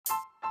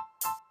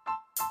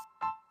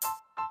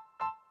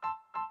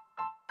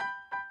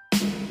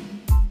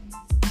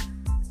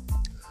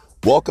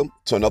Welcome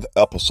to another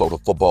episode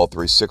of Football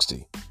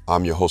 360.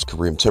 I'm your host,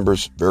 Kareem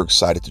Timbers. Very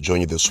excited to join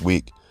you this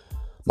week.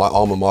 My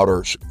alma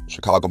mater,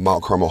 Chicago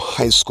Mount Carmel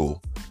High School,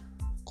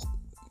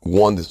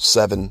 won the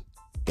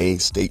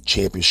 7A state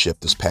championship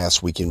this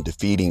past weekend,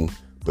 defeating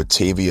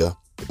the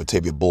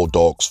Batavia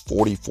Bulldogs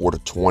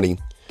 44-20.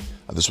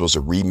 This was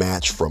a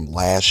rematch from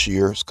last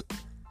year's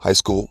high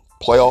school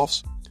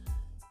playoffs,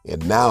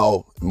 and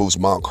now moves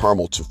Mount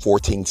Carmel to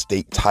 14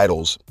 state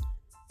titles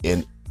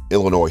in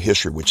Illinois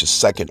history, which is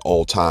second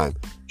all time,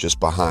 just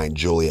behind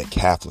Joliet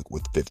Catholic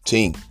with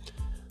 15.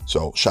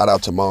 So shout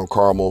out to Mount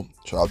Carmel,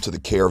 shout out to the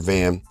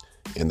Caravan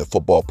and the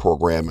football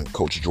program and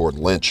Coach Jordan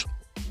Lynch,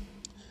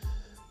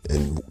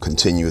 and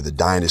continue the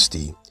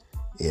dynasty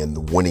and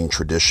the winning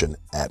tradition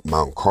at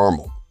Mount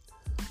Carmel.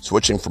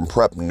 Switching from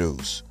prep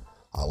news,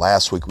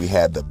 last week we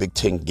had the Big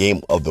Ten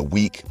game of the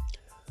week,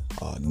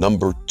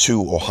 number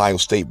 2 Ohio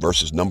State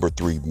versus number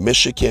 3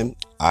 Michigan.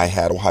 I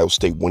had Ohio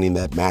State winning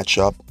that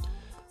matchup,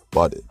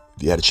 but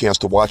if you had a chance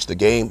to watch the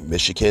game,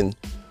 Michigan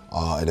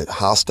in a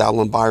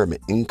hostile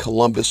environment in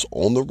Columbus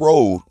on the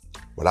road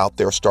without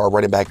their star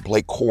running back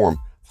Blake Corum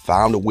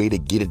found a way to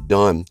get it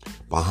done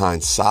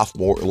behind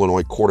sophomore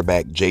Illinois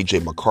quarterback J.J.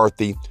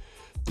 McCarthy.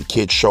 The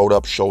kid showed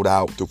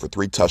out, threw for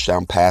 3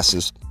 touchdown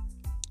passes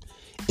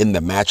in the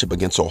matchup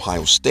against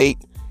Ohio State.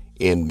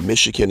 And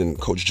Michigan and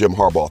Coach Jim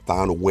Harbaugh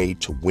found a way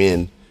to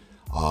win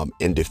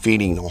in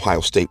defeating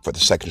Ohio State for the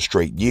second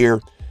straight year.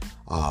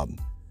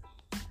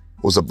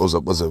 Was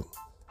a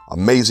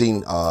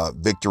amazing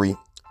victory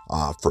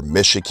for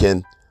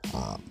Michigan.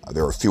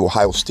 There are a few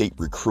Ohio State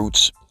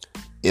recruits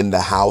in the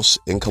house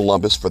in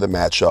Columbus for the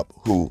matchup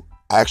who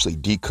actually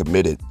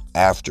decommitted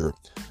after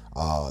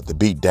the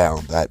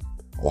beatdown that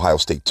Ohio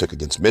State took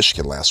against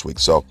Michigan last week.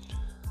 So,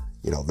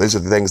 these are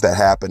the things that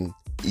happen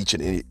each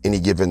and any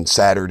given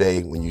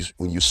Saturday when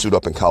you suit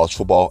up in college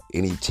football.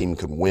 Any team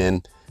can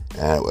win.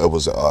 It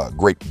was a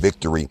great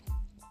victory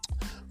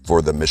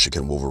for the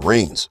Michigan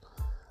Wolverines.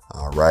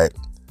 All right.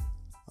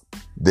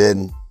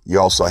 Then you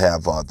also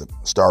have the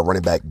star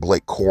running back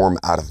Blake Corum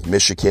out of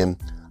Michigan.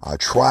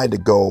 Tried to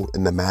go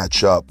in the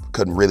matchup,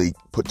 couldn't really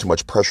put too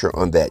much pressure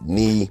on that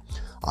knee.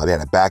 They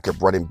had a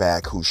backup running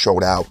back who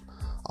showed out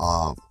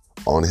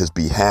on his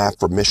behalf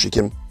for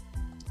Michigan,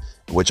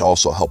 which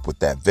also helped with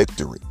that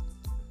victory.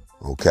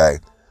 Okay.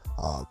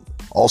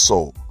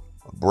 Also,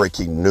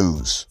 breaking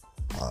news.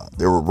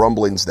 There were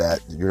rumblings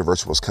that the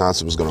University of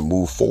Wisconsin was going to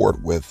move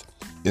forward with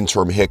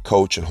interim head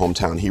coach and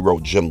hometown hero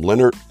Jim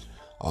Leonhard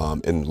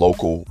in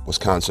local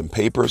Wisconsin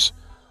papers.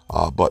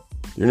 But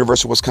the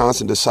University of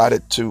Wisconsin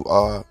decided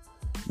to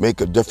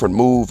make a different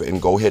move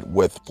and go ahead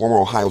with former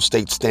Ohio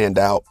State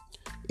standout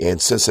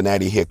and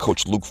Cincinnati head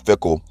coach Luke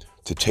Fickell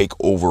to take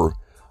over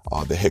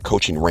the head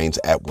coaching reins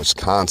at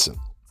Wisconsin.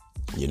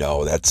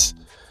 That's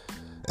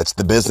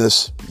the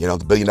business, the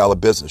 $1 billion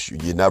business.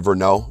 You never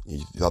know. You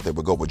thought they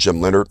would go with Jim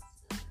Leonhard.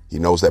 He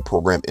knows that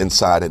program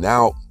inside and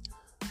out.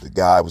 The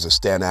guy was a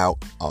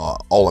standout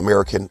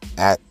All-American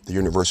at the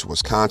University of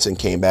Wisconsin,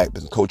 came back,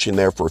 been coaching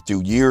there for a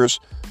few years,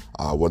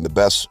 one of the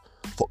best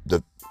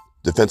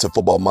defensive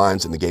football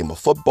minds in the game of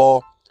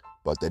football.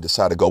 But they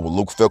decided to go with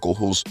Luke Fickell,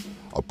 who's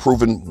a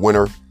proven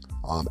winner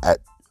at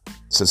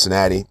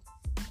Cincinnati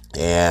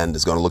and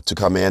is going to look to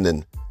come in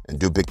and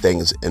do big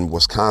things in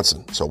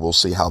Wisconsin. So we'll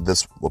see how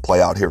this will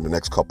play out here in the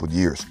next couple of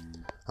years.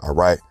 All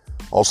right.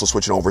 Also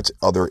switching over to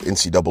other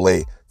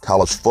NCAA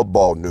college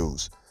football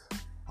news.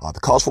 The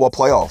college football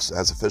playoffs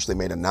has officially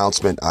made an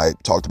announcement. I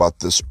talked about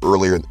this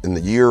earlier in the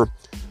year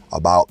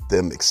about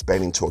them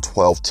expanding to a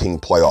 12-team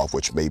playoff,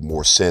 which made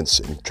more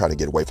sense in trying to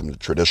get away from the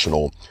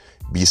traditional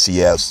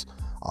BCS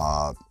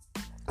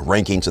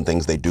rankings and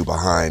things they do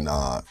behind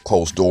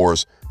closed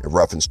doors in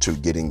reference to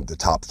getting the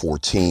top 4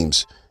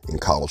 teams in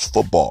college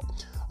football.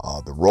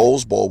 The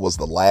Rose Bowl was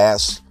the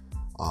last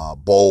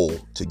bowl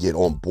to get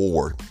on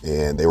board,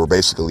 and they were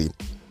basically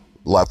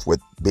left with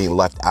being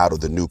left out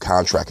of the new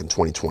contract in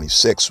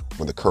 2026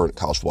 when the current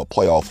college football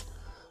playoff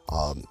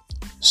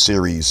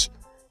series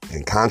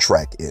and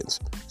contract ends.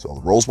 So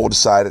the Rose Bowl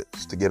decided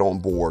to get on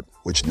board,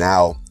 which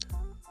now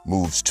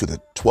moves to the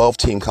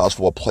 12-team college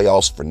football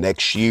playoffs for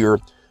next year.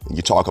 And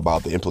you talk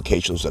about the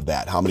implications of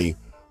that. How many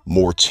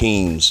more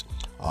teams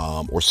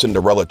or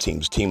Cinderella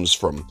teams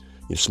from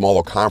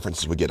smaller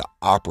conferences would get an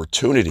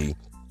opportunity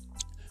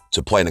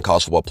to play in the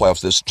college football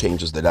playoffs? This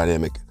changes the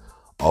dynamic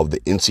of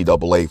the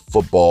NCAA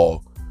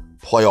football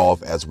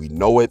playoff as we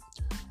know it,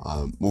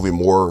 moving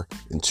more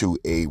into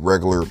a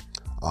regular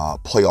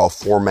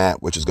playoff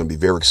format, which is going to be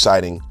very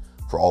exciting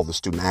for all the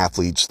student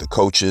athletes, the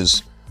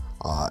coaches,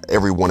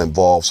 everyone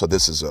involved. So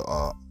this is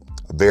a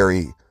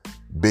very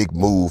big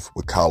move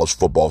with college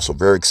football. So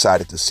very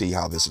excited to see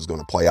how this is going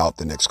to play out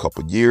the next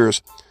couple of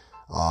years,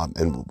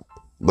 and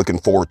looking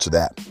forward to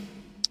that.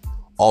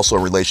 Also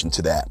in relation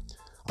to that,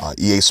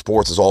 EA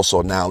Sports has also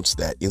announced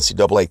that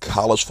NCAA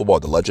college football,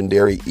 the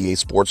legendary EA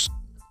Sports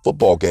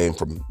football game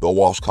from Bill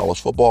Walsh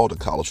College Football to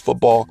college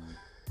football,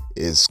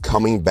 is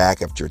coming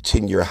back after a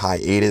 10-year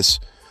hiatus,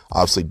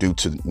 obviously due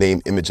to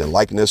name, image, and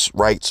likeness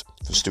rights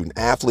for student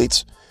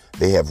athletes.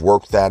 They have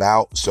worked that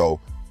out. So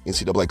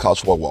NCAA college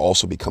football will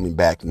also be coming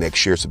back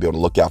next year, so be on the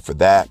lookout for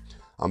that.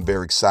 I'm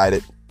very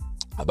excited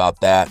about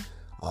that.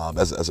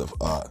 As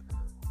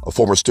a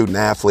former student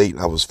athlete,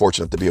 I was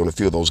fortunate to be on a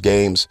few of those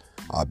games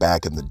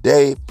back in the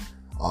day,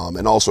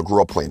 and also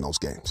grew up playing those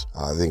games.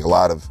 I think a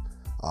lot of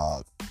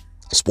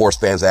sports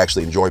fans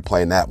actually enjoy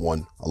playing that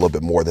one a little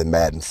bit more than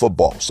Madden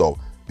football, so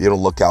be on the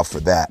lookout for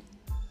that.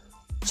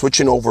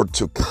 Switching over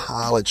to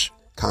college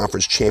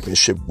conference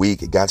championship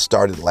week, it got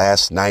started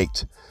last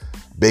night.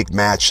 Big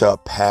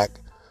matchup,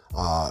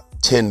 Pac-10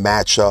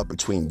 matchup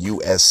between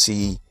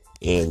USC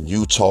and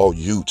Utah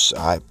Utes.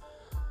 I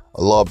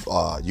love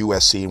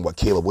USC and what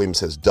Caleb Williams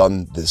has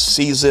done this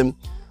season.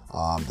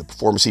 The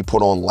performance he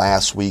put on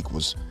last week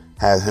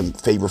had him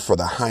favored for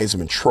the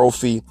Heisman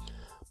Trophy.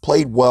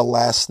 Played well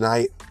last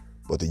night,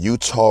 but the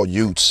Utah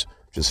Utes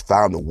just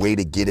found a way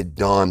to get it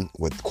done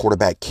with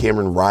quarterback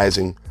Cameron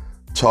Rising,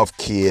 tough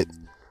kid.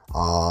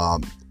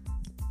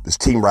 His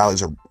team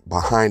rallies are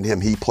behind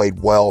him. He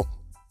played well,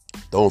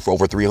 throwing for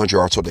over 300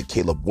 yards, so did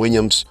Caleb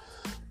Williams.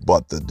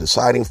 But the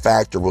deciding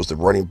factor was the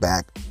running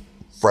back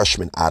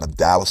freshman out of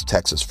Dallas,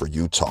 Texas for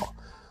Utah.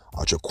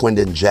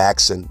 Jaquindon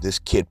Jackson, this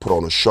kid put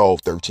on a show,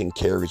 13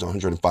 carries,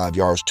 105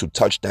 yards, 2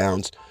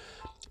 touchdowns.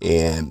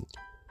 And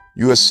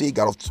USC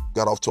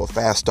got off to a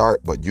fast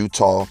start, but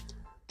Utah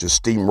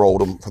just steamrolled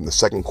them from the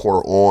second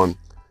quarter on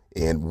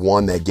and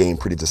won that game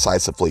pretty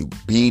decisively,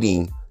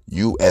 beating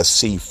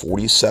USC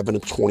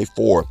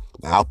 47-24.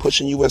 Now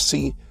pushing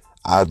USC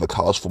out of the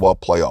college football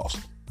playoffs.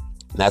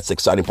 And that's the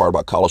exciting part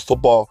about college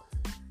football.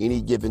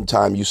 Any given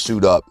time you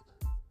suit up,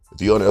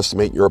 if you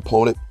underestimate your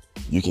opponent,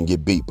 you can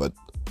get beat. But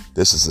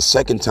this is the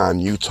second time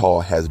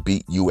Utah has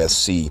beat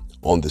USC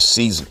on the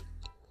season.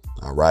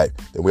 All right.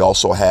 Then we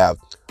also have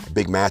a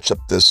big matchup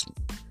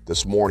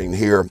this morning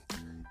here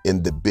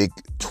in the Big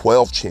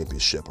 12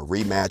 championship, a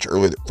rematch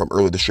from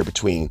earlier this year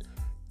between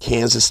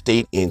Kansas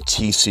State and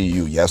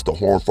TCU. Yes, the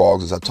Horned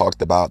Frogs, as I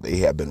talked about, they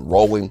have been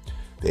rolling.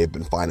 They have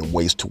been finding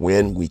ways to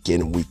win week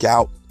in and week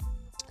out,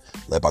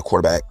 led by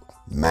quarterback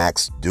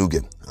Max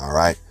Duggan. All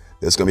right.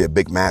 This is going to be a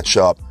big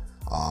matchup.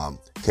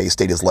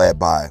 K-State is led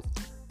by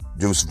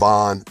Deuce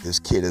Vaughn. This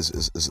kid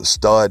is a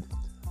stud.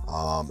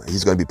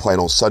 He's going to be playing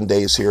on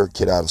Sundays here,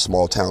 kid out of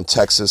small town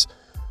Texas.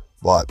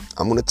 But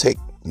I'm going to take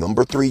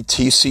number 3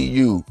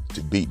 TCU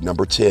to beat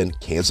number 10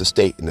 Kansas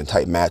State in a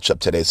tight matchup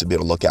today. So be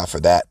on the lookout for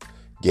that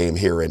game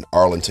here in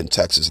Arlington,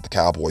 Texas at the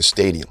Cowboys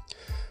Stadium.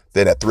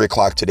 Then at 3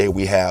 o'clock today,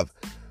 we have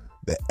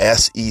the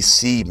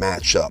SEC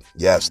matchup.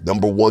 Yes,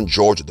 number 1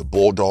 Georgia, the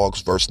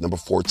Bulldogs versus number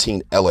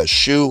 14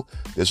 LSU.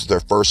 This is their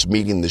first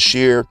meeting this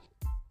year.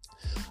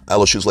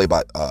 LSU's led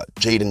by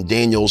Jaden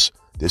Daniels.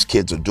 This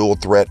kid's a dual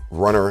threat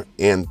runner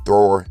and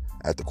thrower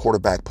at the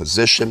quarterback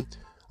position.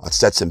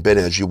 Stetson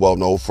Bennett, as you well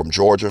know, from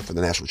Georgia for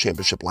the national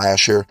championship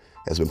last year,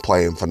 has been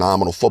playing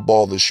phenomenal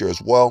football this year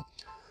as well.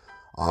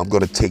 I'm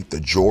going to take the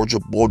Georgia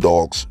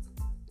Bulldogs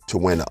to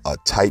win a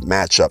tight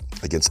matchup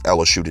against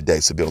LSU today,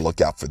 so be on the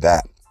lookout for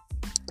that.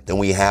 Then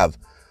we have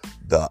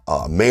the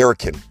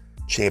American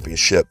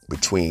Championship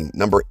between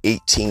number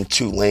 18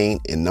 Tulane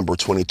and number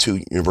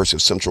 22 University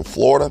of Central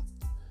Florida.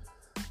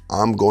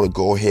 I'm going to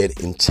go ahead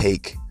and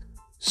take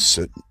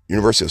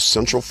University of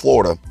Central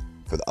Florida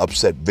for the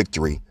upset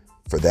victory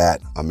for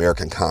that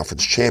American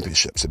Conference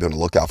Championship. So be on the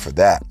lookout for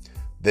that.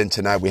 Then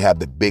tonight we have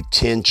the Big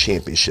Ten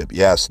Championship.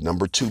 Yes,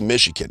 number 2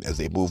 Michigan as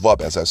they move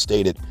up, as I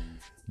stated,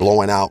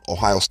 blowing out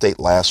Ohio State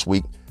last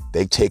week.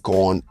 They take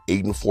on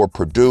 8-4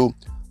 Purdue,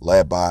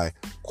 led by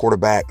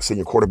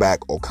senior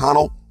quarterback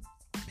O'Connell.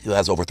 He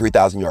has over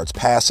 3,000 yards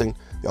passing.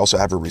 They also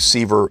have a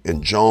receiver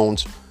in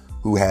Jones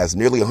who has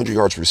nearly 100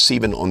 yards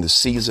receiving on the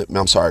season.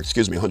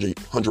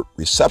 100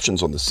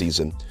 receptions on the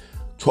season,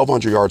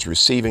 1,200 yards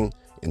receiving,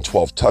 and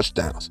 12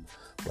 touchdowns.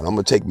 But I'm going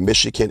to take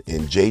Michigan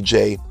and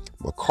J.J.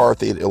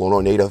 McCarthy, an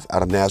Illinois native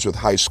out of Nazareth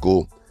High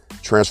School,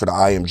 transfer to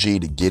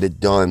IMG to get it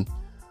done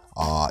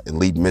and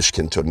lead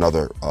Michigan to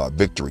another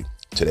victory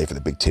today for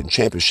the Big Ten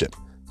Championship.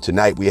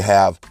 Tonight we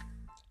have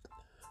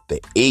the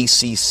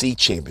ACC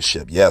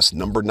Championship. Yes,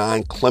 number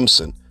 9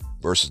 Clemson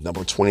versus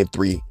number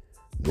 23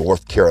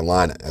 North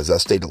Carolina. As I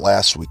stated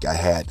last week, I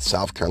had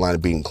South Carolina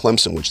beating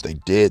Clemson, which they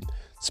did.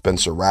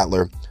 Spencer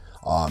Rattler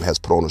has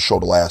put on a show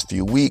the last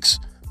few weeks,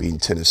 beating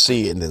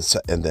Tennessee and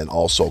then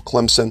also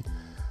Clemson.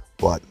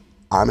 But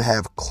I'm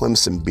have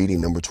Clemson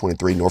beating number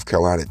 23 North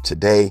Carolina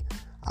today.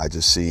 I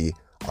just see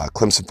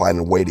Clemson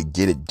finding a way to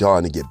get it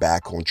done and get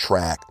back on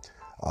track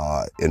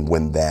and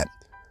win that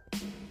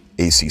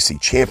ACC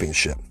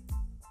championship.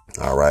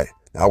 All right.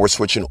 Now we're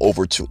switching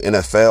over to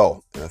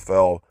NFL.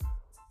 NFL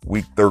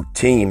Week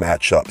 13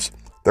 matchups.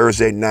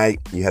 Thursday night,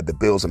 you had the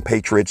Bills and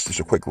Patriots. Just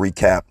a quick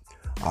recap.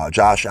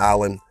 Josh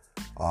Allen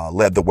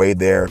led the way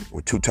there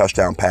with 2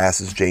 touchdown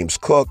passes. James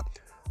Cook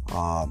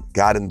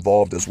got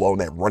involved as well in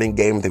that running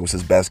game. I think it was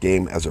his best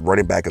game as a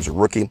running back as a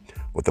rookie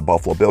with the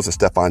Buffalo Bills. And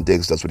Stephon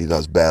Diggs does what he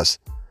does best,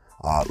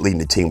 leading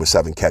the team with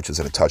 7 catches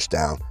and a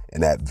touchdown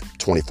in that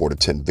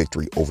 24-10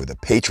 victory over the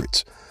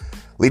Patriots.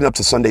 Leading up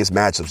to Sunday's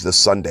matchups this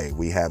Sunday,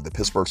 we have the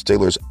Pittsburgh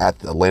Steelers at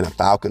the Atlanta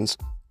Falcons.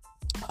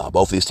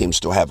 Both of these teams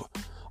still have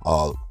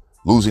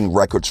losing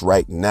records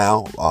right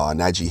now.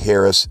 Najee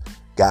Harris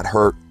got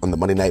hurt on the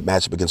Monday night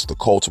matchup against the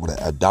Colts with an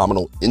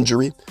abdominal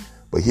injury,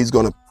 but he's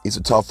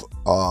a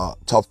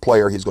tough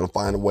player. He's going to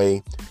find a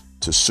way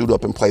to suit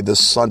up and play this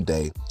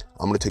Sunday.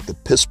 I'm going to take the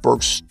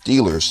Pittsburgh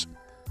Steelers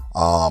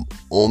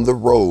on the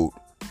road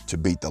to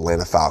beat the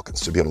Atlanta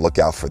Falcons. So be on the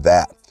lookout for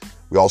that.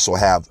 We also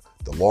have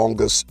the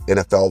longest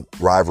NFL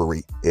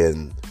rivalry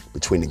in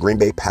between the Green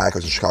Bay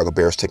Packers and Chicago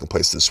Bears taking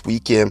place this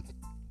weekend.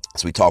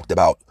 As we talked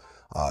about,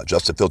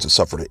 Justin Fields had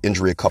suffered an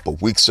injury a couple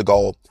of weeks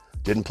ago.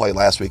 Didn't play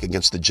last week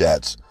against the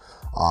Jets.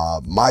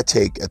 My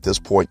take at this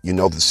point,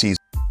 the season.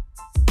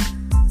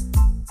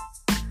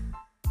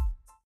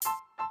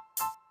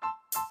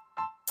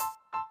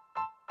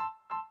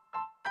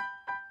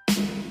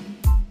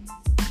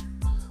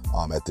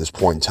 At this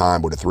point in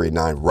time, with a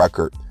 3-9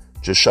 record,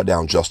 just shut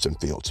down Justin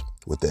Fields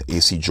with the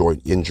AC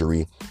joint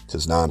injury to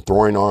his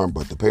non-throwing arm.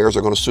 But the Bears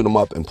are going to suit him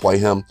up and play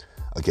him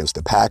against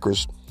the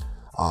Packers.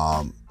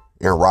 Aaron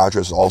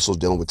Rodgers is also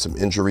dealing with some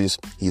injuries.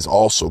 He's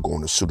also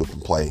going to suit up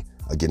and play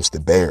against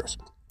the Bears.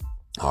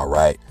 All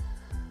right,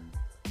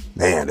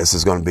 man, this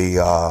is going to be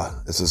a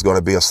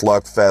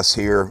slugfest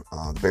here.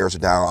 The Bears are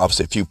down,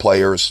 obviously, a few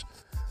players.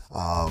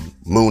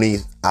 Mooney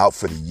out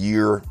for the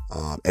year.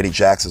 Eddie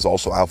Jackson's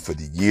also out for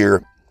the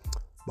year.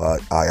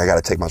 But I got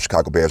to take my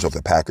Chicago Bears over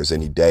the Packers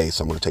any day.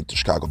 So I'm going to take the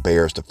Chicago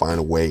Bears to find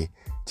a way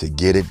to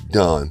get it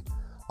done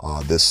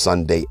this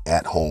Sunday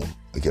at home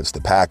against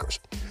the Packers.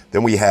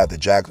 Then we have the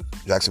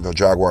Jacksonville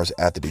Jaguars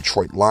at the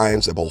Detroit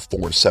Lions. They're both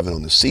 4-7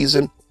 on the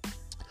season.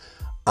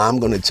 I'm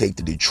going to take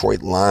the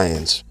Detroit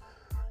Lions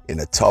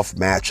in a tough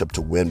matchup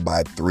to win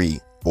by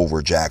 3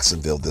 over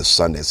Jacksonville this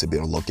Sunday. So be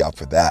on the lookout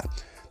for that.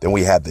 Then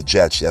we have the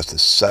Jets. Yes, the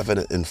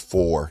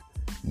 7-4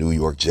 New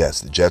York Jets.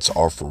 The Jets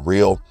are for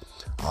real.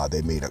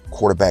 They made a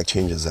quarterback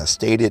change, as I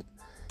stated,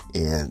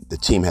 and the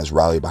team has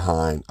rallied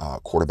behind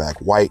quarterback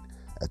White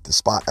at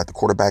the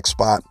quarterback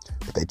spot.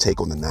 But they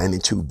take on the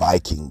 9-2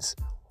 Vikings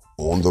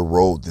on the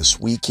road this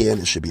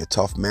weekend. It should be a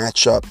tough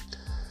matchup.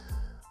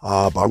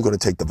 But I'm going to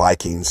take the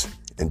Vikings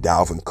and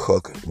Dalvin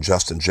Cook and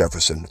Justin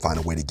Jefferson to find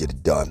a way to get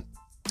it done.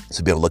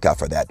 So be on the lookout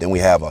for that. Then we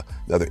have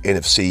another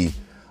NFC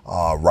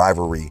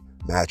rivalry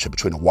matchup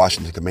between the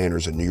Washington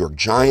Commanders and New York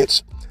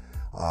Giants.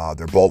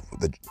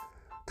 The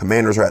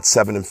Commanders are at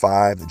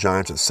 7-5. The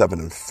Giants are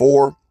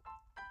 7-4.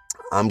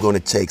 I'm going to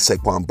take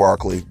Saquon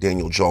Barkley,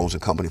 Daniel Jones,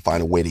 and company,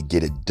 find a way to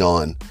get it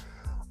done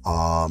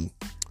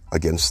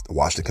against the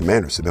Washington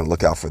Commanders. So be on the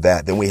lookout for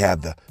that. Then we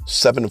have the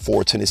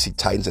 7-4 Tennessee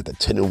Titans at the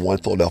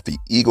 10-1 Philadelphia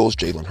Eagles.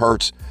 Jalen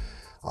Hurts,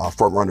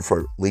 front runner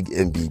for league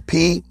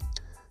MVP,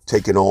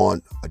 taking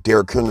on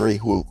Derrick Henry,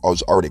 who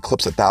has already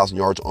eclipsed 1,000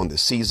 yards on the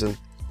season.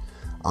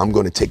 I'm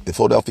going to take the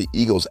Philadelphia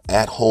Eagles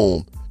at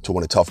home to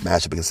win a tough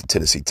matchup against the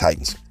Tennessee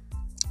Titans.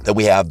 Then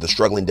we have the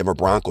struggling Denver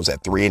Broncos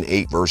at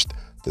 3-8 versus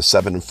the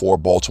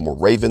 7-4 Baltimore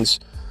Ravens.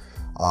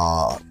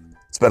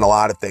 It's been a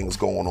lot of things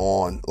going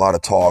on, a lot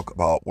of talk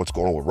about what's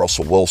going on with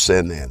Russell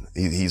Wilson, and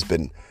he's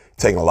been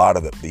taking a lot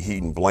of the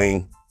heat and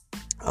blame,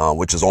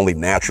 which is only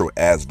natural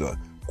as the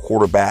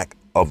quarterback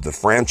of the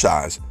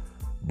franchise.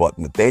 But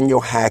Nathaniel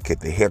Hackett,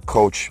 the head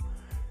coach,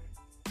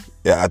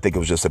 I think it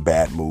was just a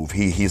bad move.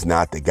 He's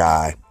not the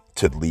guy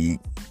to lead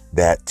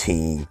that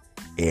team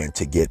and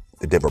to get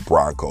the Denver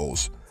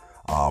Broncos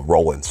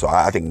rolling. So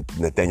I think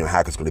Nathaniel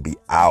Hackett's going to be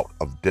out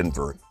of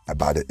Denver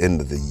by the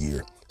end of the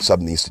year.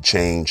 Something needs to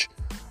change.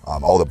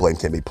 All the blame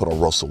can be put on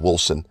Russell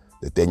Wilson.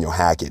 Nathaniel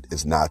Hackett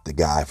is not the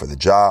guy for the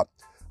job.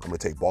 I'm going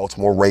to take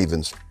Baltimore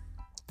Ravens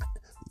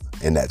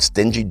and that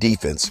stingy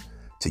defense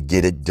to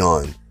get it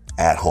done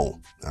at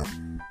home.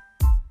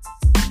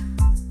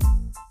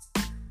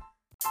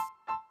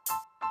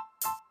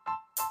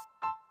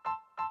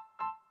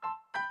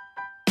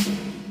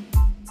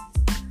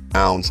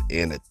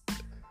 In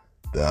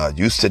the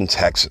Houston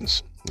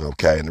Texans.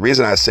 Okay. And the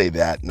reason I say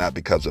that, not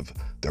because of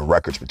the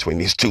records between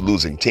these two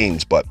losing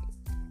teams, but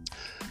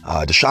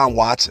Deshaun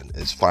Watson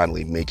is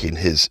finally making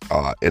his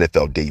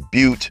NFL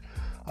debut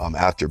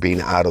after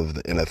being out of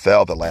the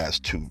NFL the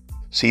last 2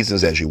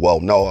 seasons. As you well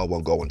know, I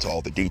won't go into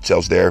all the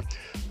details there,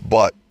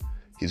 but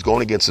he's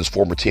going against his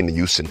former team, the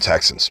Houston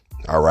Texans.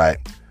 All right.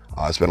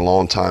 It's been a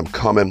long time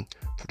coming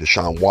for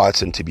Deshaun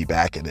Watson to be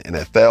back in the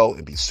NFL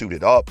and be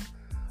suited up.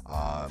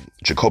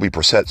 Jacoby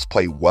Brissett's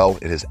played well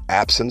in his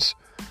absence,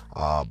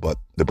 but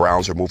the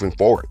Browns are moving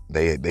forward.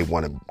 They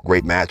won a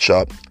great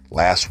matchup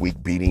last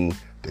week, beating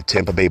the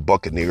Tampa Bay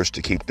Buccaneers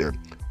to keep their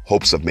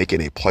hopes of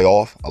making a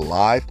playoff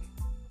alive.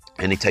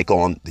 And they take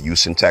on the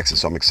Houston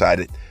Texans. So I'm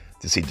excited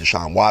to see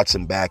Deshaun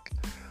Watson back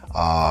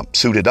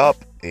suited up,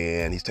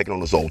 and he's taking on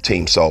his old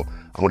team. So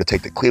I'm going to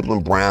take the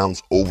Cleveland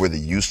Browns over the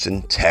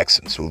Houston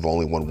Texans, who have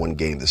only won 1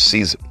 game this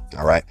season.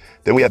 All right.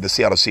 Then we have the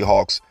Seattle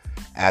Seahawks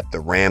at the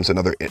Rams,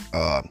 another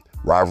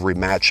rivalry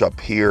matchup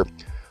here.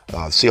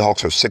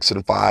 Seahawks are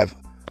 6-5,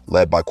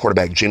 led by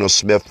quarterback Geno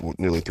Smith with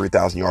nearly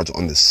 3,000 yards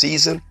on the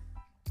season.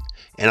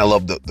 And I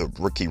love the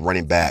rookie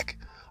running back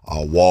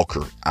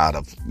Walker out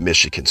of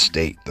Michigan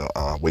State, the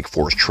Wake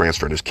Forest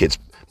transfer. This kid's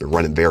been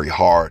running very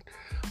hard.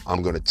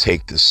 I'm going to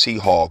take the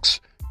Seahawks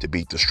to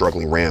beat the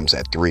struggling Rams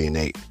at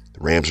 3-8. The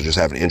The Rams are just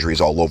having injuries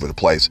all over the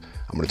place.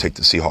 I'm going to take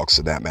the Seahawks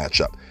in that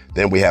matchup.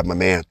 Then we have my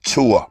man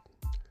Tua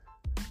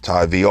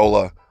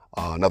Tagovailoa,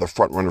 another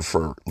front runner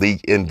for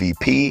league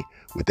MVP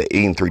with the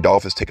 8-3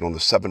 Dolphins taking on the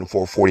 7-4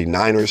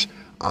 49ers.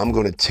 I'm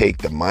going to take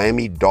the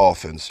Miami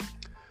Dolphins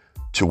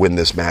to win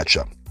this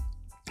matchup.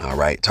 All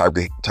right,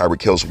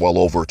 Tyreek Hill's well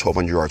over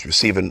 1,200 yards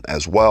receiving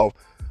as well.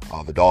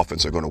 The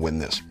Dolphins are going to win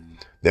this.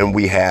 Then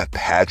we have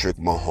Patrick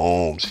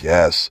Mahomes.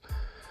 Yes,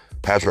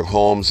 Patrick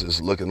Mahomes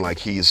is looking like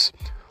he's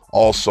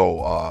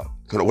also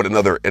going to win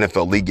another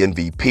NFL League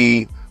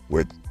MVP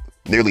with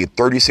nearly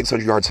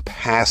 3,600 yards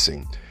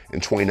passing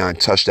and 29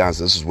 touchdowns.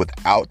 This is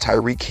without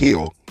Tyreek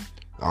Hill.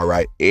 All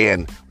right,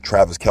 and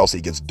Travis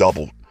Kelce gets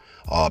doubled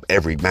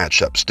every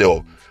matchup,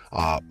 still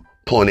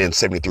pulling in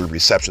 73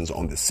 receptions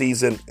on the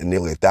season and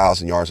nearly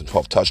 1,000 yards and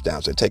 12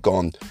 touchdowns. They take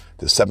on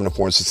the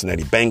 7-4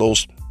 Cincinnati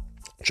Bengals.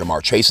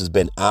 Jamar Chase has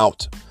been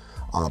out,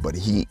 but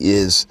he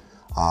is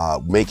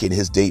making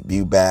his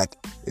debut back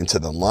into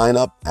the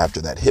lineup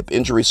after that hip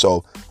injury.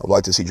 So I'd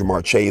like to see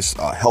Jamar Chase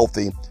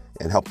healthy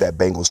and help that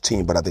Bengals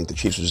team, but I think the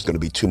Chiefs are just going to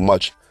be too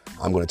much.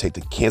 I'm going to take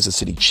the Kansas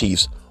City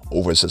Chiefs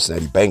over the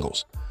Cincinnati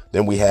Bengals.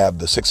 Then we have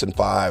the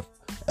 6-5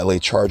 LA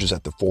Chargers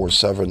at the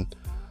 4-7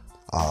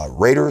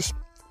 Raiders,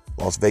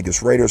 Las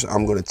Vegas Raiders.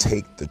 I'm going to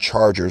take the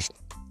Chargers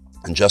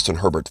and Justin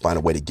Herbert to find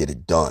a way to get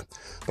it done.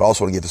 But I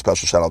also want to give a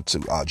special shout out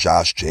to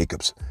Josh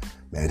Jacobs.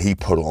 Man, he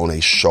put on a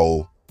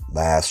show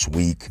last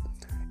week,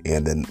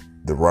 and then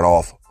the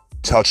runoff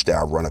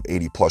touchdown run of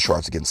 80-plus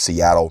yards against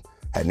Seattle,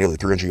 had nearly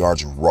 300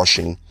 yards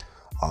rushing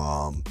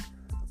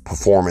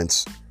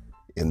performance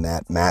in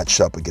that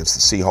matchup against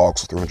the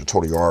Seahawks, 300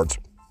 total yards.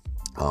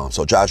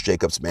 So Josh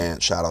Jacobs, man,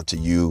 shout out to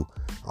you.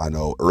 I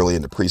know early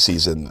in the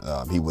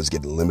preseason, he was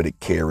getting limited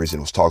carries, and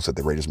it was talks that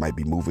the Raiders might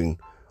be moving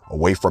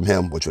away from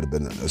him, which would have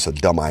been a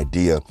dumb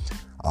idea.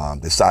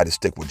 Decided to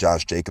stick with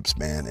Josh Jacobs,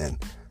 man,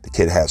 and the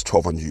kid has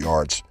 1,200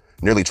 yards,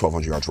 nearly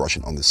 1,200 yards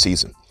rushing on the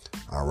season.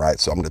 All right,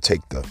 so I'm going to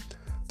take the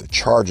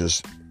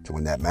Chargers to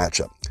win that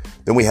matchup.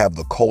 Then we have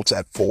the Colts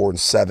at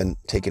 4-7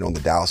 taking on the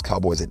Dallas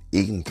Cowboys at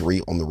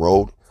 8-3 on the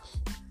road.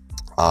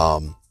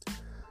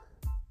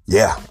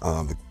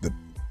 The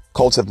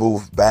Colts have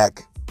moved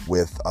back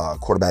with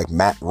quarterback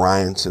Matt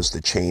Ryan since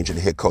the change in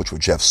head coach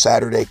with Jeff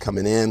Saturday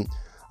coming in.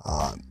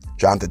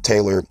 Jonathan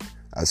Taylor,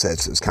 I said,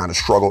 has kind of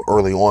struggled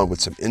early on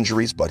with some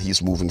injuries, but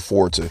he's moving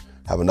forward to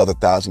have another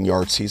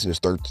 1,000-yard season, his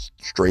third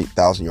straight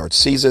 1,000-yard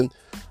season.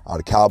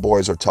 The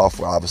Cowboys are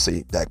tough.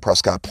 Obviously, Dak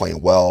Prescott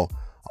playing well.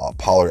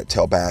 Pollard at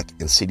tailback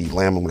and CeeDee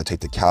Lamb. I'm going to take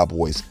the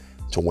Cowboys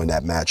to win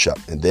that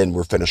matchup. And then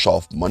we'll finish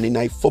off Monday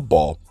Night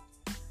Football.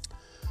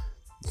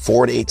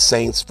 4-8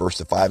 Saints versus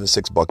the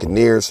 5-6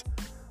 Buccaneers.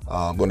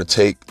 I'm going to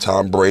take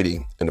Tom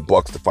Brady and the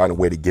Bucs to find a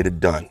way to get it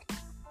done.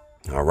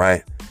 All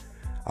right.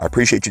 I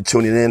appreciate you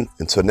tuning in.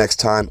 Until next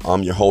time,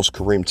 I'm your host,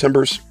 Kareem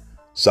Timbers,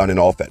 signing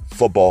off at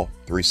Football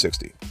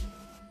 360.